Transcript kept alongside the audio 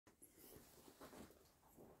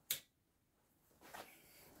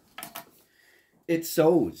It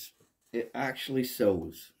sews. It actually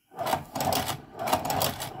sews. I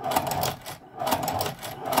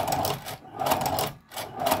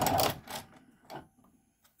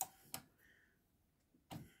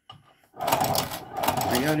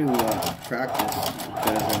got to practice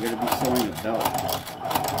because I'm going to be sewing a belt.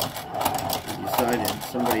 I decided,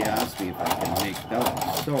 somebody asked me if I can make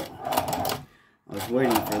belts, so I was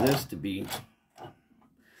waiting for this to be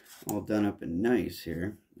all done up and nice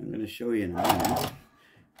here. I'm going to show you in a minute.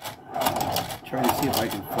 Trying to see if I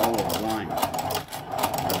can follow the line.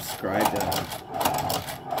 I've scribed a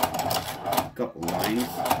couple lines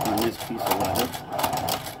on this piece of leather.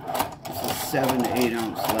 This is 7 to 8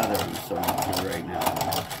 ounce leather I'm sewing through right now.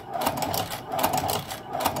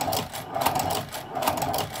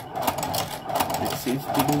 It seems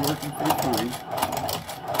to be working pretty fine.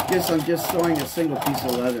 I'm just sewing a single piece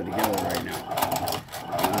of leather together right now.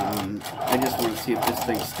 I just want to see if this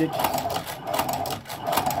thing stitches.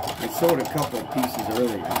 I sewed a couple of pieces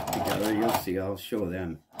earlier together. You'll see. I'll show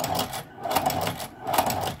them.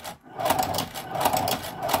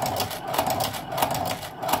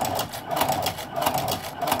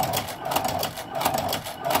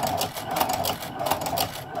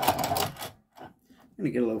 I'm going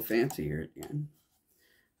to get a little fancy here at the end.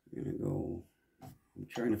 I'm going to go... I'm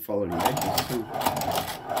trying to follow the edges too.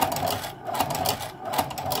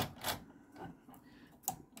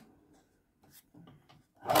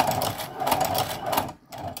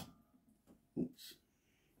 Oops.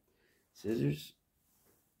 Scissors.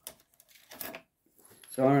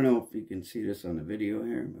 So I don't know if you can see this on the video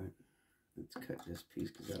here, but let's cut this piece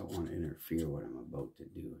because I don't want to interfere what I'm about to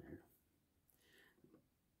do here.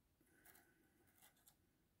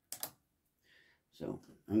 So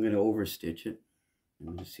I'm going to overstitch it.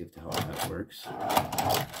 Let me see how that works.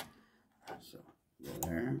 So go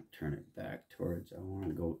there, turn it back towards, I want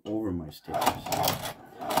to go over my stitches.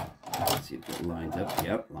 Let's see if it lines up.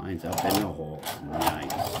 Yep, lines up in the holes.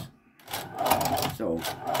 Nice. So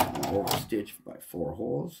I'm over stitch by 4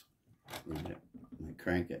 holes. My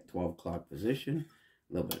crank at 12 o'clock position.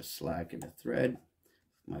 A little bit of slack in the thread.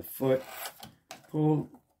 My foot, pull,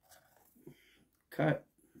 cut.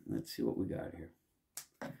 Let's see what we got here.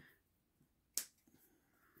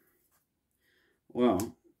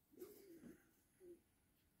 Well,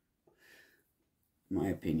 my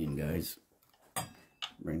opinion, guys,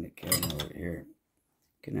 bring the camera over here.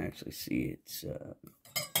 You can actually see it's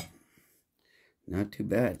not too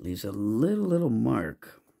bad. Leaves a little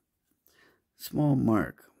mark, small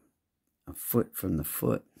mark, a foot from the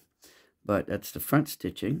foot. But that's the front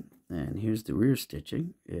stitching, and here's the rear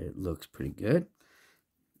stitching. It looks pretty good.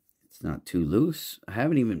 It's not too loose. I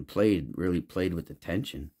haven't even really played with the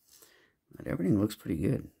tension. But everything looks pretty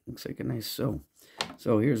good. Looks like a nice sew.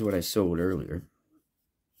 So here's what I sewed earlier.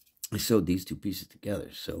 I sewed these 2 pieces together.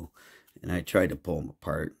 And I tried to pull them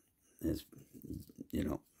apart. As you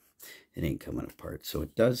know, it ain't coming apart. So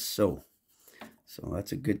it does sew. So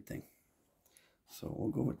that's a good thing. So we'll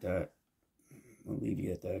go with that. I'll leave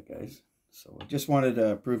you at that, guys. So I just wanted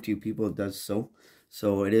to prove to you people it does sew.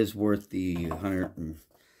 So it is worth the $148.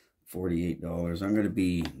 I'm going to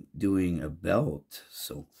be doing a belt,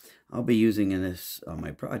 so I'll be using this on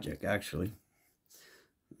my project actually.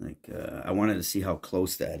 Like I wanted to see how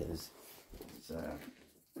close that is.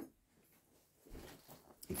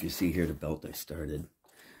 If you see here the belt I started,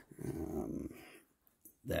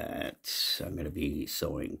 that I'm going to be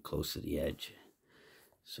sewing close to the edge.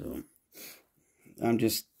 So I'm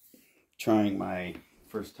just trying my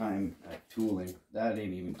first time at tooling. That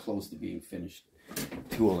ain't even close to being finished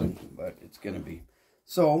tooling, but it's gonna be.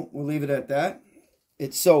 So we'll leave it at that.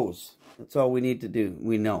 It sews. That's all we need to do.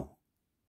 We know